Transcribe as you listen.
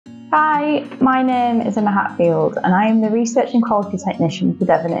Hi, my name is Emma Hatfield and I am the Research and Quality Technician for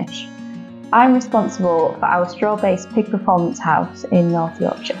Devenish. I'm responsible for our straw-based pig performance house in North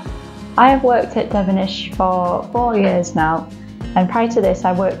Yorkshire. I have worked at Devenish for 4 years now, and prior to this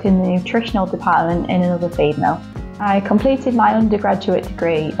I worked in the nutritional department in another feed mill. I completed my undergraduate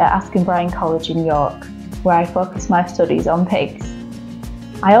degree at Askin Bryan College in York, where I focused my studies on pigs.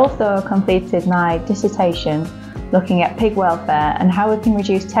 I also completed my dissertation looking at pig welfare and how we can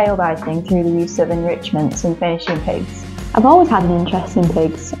reduce tail biting through the use of enrichments in finishing pigs. I've always had an interest in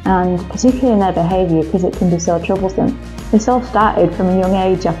pigs, and particularly in their behaviour because it can be so troublesome. This all started from a young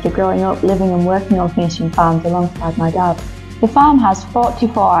age after growing up living and working on finishing farms alongside my dad. The farm has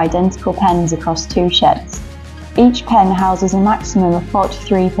 44 identical pens across 2 sheds. Each pen houses a maximum of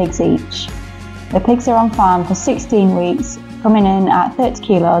 43 pigs each. The pigs are on farm for 16 weeks, coming in at 30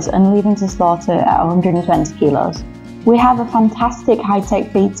 kilos and leaving to slaughter at 120 kilos. We have a fantastic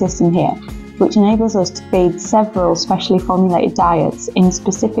high-tech feed system here, which enables us to feed several specially formulated diets in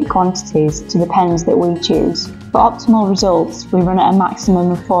specific quantities to the pens that we choose. For optimal results, we run at a maximum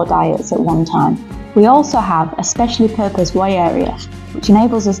of 4 diets at one time. We also have a specially purposed weigh area, which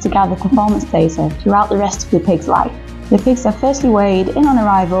enables us to gather performance data throughout the rest of the pig's life. The pigs are firstly weighed in on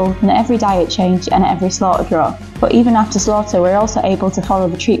arrival and at every diet change and at every slaughter draw. But even after slaughter, we're also able to follow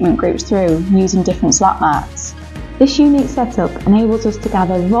the treatment groups through using different slap marks. This unique setup enables us to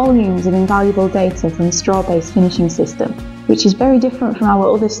gather volumes of invaluable data from a straw-based finishing system, which is very different from our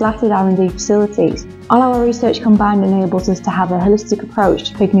other slatted R&D facilities. All our research combined enables us to have a holistic approach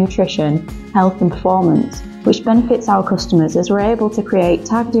to pig nutrition, health and performance, which benefits our customers as we're able to create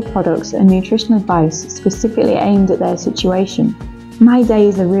targeted products and nutritional advice specifically aimed at their situation. My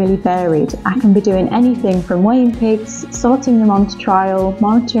days are really varied. I can be doing anything from weighing pigs, sorting them onto trial,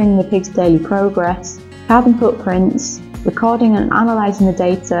 monitoring the pig's daily progress, carbon footprints, recording and analysing the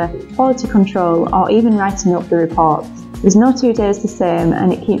data, quality control, or even writing up the reports. There's no 2 days the same,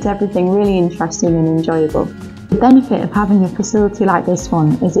 and it keeps everything really interesting and enjoyable. The benefit of having a facility like this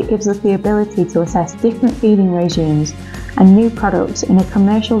one is it gives us the ability to assess different feeding regimes and new products in a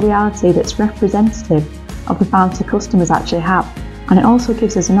commercial reality that's representative of the farms the customers actually have. And it also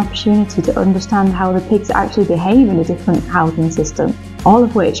gives us an opportunity to understand how the pigs actually behave in a different housing system, all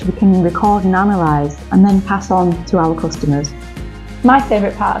of which we can record and analyse and then pass on to our customers. My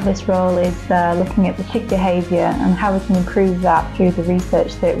favourite part of this role is looking at the pig behaviour and how we can improve that through the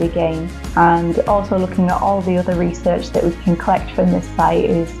research that we gain, and also looking at all the other research that we can collect from this site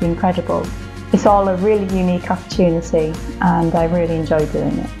is incredible. It's all a really unique opportunity and I really enjoy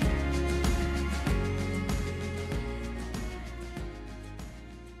doing it.